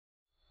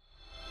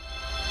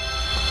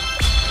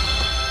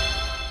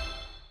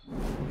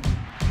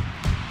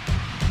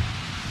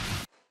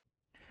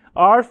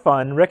our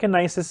fund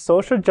recognizes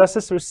social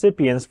justice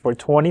recipients for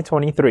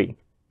 2023.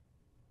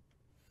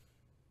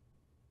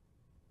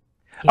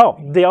 Oh,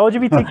 the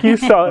LGBTQ,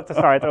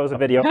 sorry, I thought it was a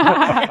video.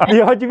 The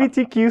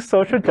LGBTQ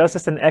Social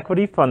Justice and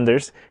Equity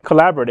Funders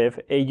Collaborative,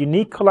 a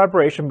unique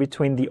collaboration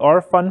between the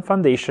Our Fund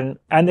Foundation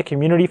and the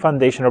Community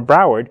Foundation of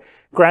Broward,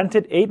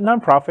 granted 8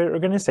 nonprofit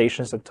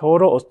organizations a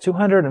total of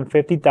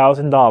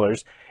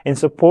 $250,000 in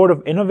support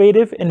of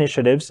innovative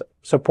initiatives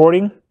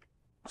supporting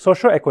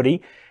social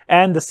equity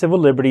and the civil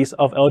liberties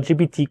of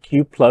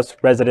LGBTQ plus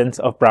residents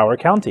of Broward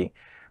County.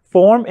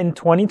 Formed in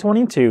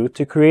 2022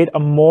 to create a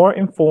more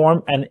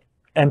informed and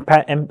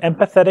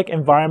empathetic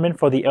environment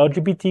for the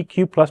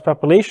LGBTQ plus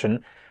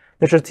population,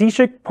 the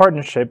strategic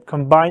partnership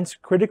combines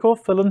critical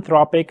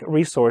philanthropic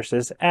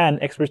resources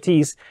and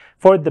expertise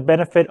for the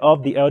benefit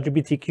of the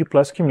LGBTQ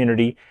plus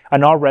community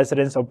and all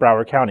residents of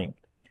Broward County.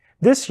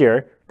 This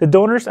year, the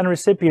donors and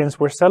recipients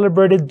were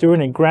celebrated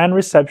during a grand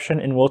reception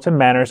in Wilton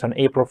Manors on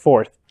April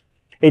 4th.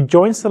 A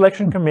joint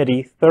selection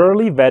committee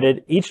thoroughly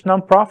vetted each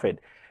nonprofit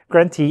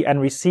grantee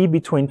and received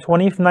between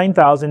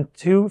 $29,000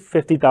 to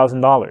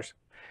 $50,000.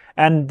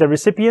 And the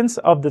recipients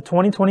of the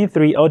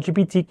 2023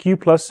 LGBTQ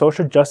plus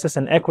Social Justice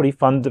and Equity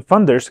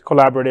Funders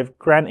Collaborative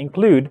Grant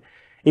include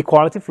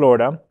Equality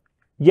Florida,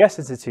 Yes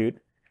Institute,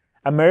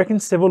 American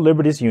Civil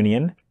Liberties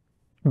Union,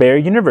 Bayer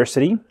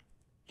University,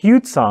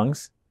 Huge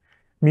Songs,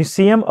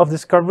 Museum of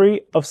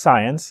Discovery of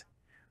Science,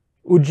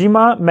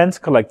 Ujima Men's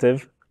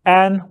Collective,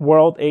 and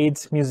World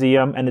AIDS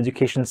Museum and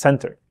Education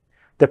Center.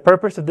 The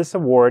purpose of this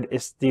award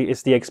is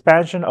the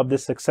expansion of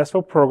this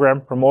successful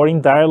program,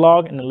 promoting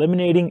dialogue and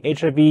eliminating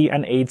HIV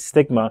and AIDS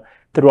stigma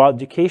throughout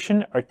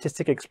education,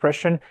 artistic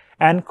expression,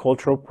 and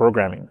cultural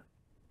programming.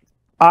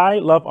 I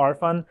love our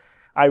fund.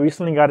 I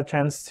recently got a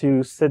chance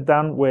to sit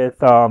down with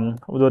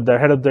the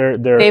head of their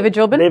David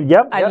Jobin.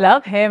 Yep. I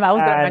love him. I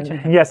was going to mention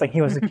him. Yes, like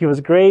he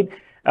was great.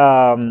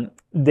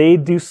 They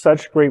do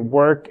such great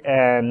work,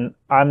 and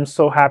I'm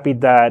so happy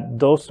that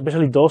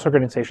especially those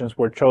organizations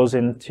were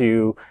chosen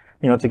to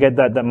get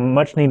that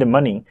much needed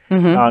money.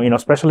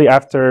 Especially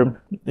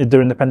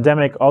during the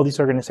pandemic, all these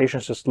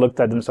organizations just looked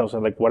at themselves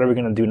and like, what are we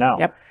going to do now?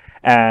 Yep.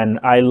 And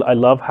I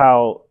love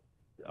how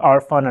our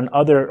fund and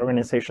other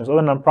organizations,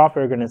 other nonprofit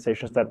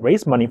organizations that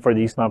raise money for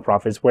these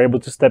nonprofits, were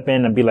able to step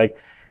in and be like,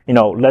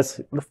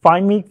 let's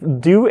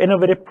do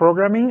innovative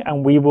programming,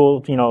 and we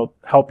will,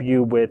 help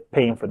you with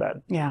paying for that.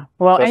 Yeah.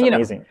 Well, so and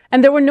amazing.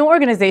 And there were no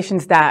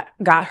organizations that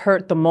got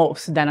hurt the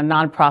most than a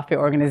nonprofit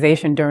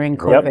organization during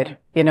COVID.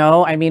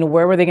 Yep.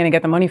 Where were they going to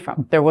get the money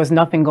from? There was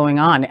nothing going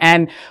on.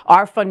 And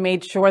our fund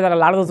made sure that a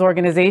lot of those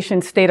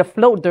organizations stayed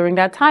afloat during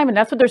that time. And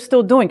that's what they're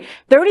still doing.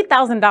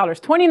 $30,000,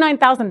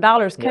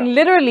 $29,000 can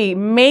literally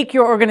make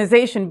your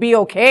organization be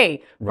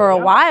okay for a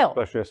while.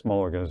 Especially a small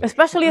organization.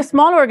 Especially a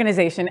small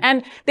organization.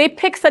 And they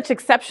pick such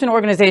exceptional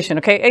organization.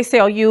 Okay.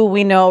 ACLU,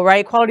 we know,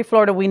 right? Equality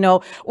Florida, we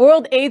know.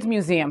 World AIDS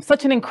Museum,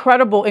 such an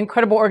incredible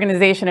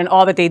organization and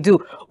all that they do.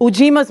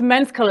 Ujima's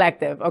Men's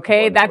Collective.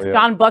 Okay. That's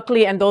John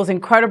Buckley and those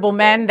incredible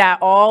men that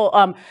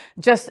all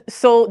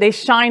they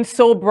shine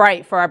so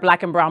bright for our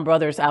Black and brown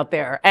brothers out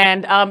there.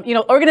 And,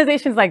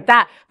 organizations like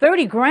that,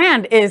 30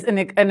 grand is an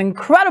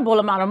incredible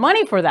amount of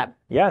money for them.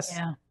 Yes.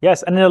 Yeah.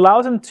 Yes. And it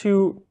allows them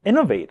to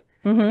innovate.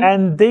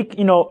 And they,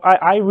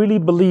 I really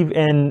believe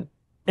in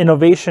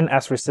innovation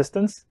as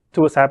resistance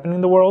to what's happening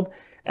in the world.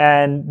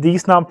 And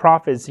these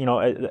nonprofits,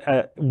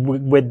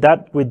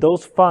 with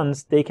those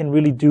funds, they can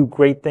really do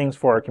great things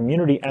for our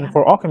community and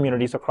for all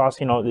communities across,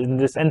 in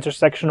this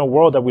intersectional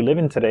world that we live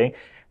in today,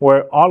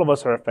 where all of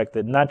us are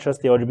affected, not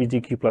just the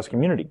LGBTQ plus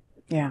community.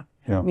 Yeah.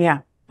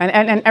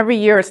 And every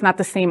year it's not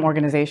the same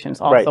organizations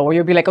also, where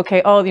you'll be like,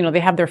 okay, they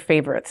have their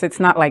favorites. It's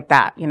not like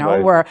that,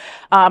 where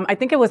I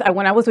think it was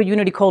when I was with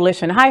Unity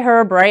Coalition. Hi,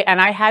 Herb, right?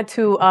 And I had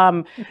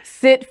to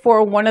sit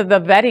for one of the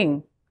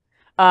vetting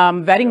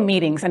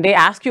meetings, and they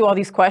ask you all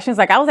these questions.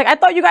 I was like, I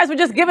thought you guys were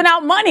just giving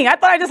out money. I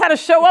thought I just had to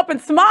show up and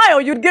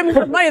smile. You'd give me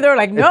the money. They're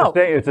like, no.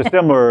 It's a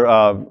similar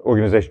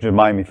organization to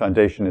Miami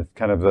Foundation. It's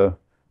kind of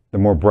the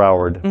more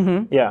Broward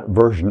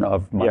version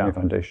of Miami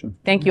Foundation.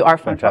 Thank you, Our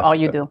Fund, for all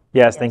you do.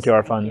 Yes, thank you,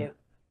 Our Fund.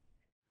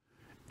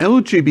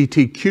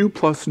 LGBTQ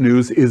plus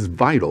news is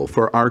vital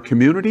for our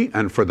community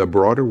and for the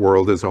broader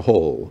world as a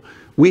whole.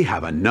 We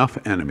have enough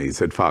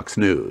enemies at Fox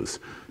News.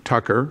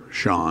 Tucker,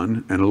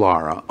 Sean, and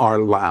Lara are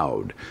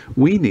loud.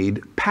 We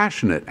need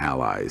passionate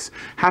allies.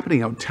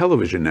 Happening Out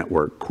Television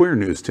Network, Queer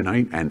News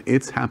Tonight, and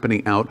It's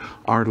Happening Out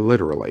are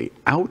literally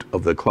out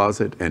of the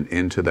closet and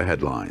into the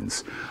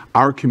headlines.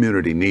 Our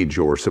community needs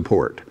your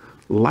support.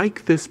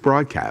 Like this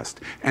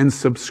broadcast and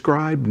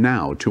subscribe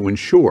now to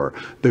ensure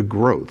the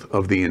growth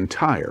of the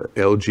entire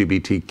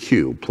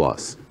LGBTQ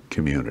plus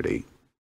community.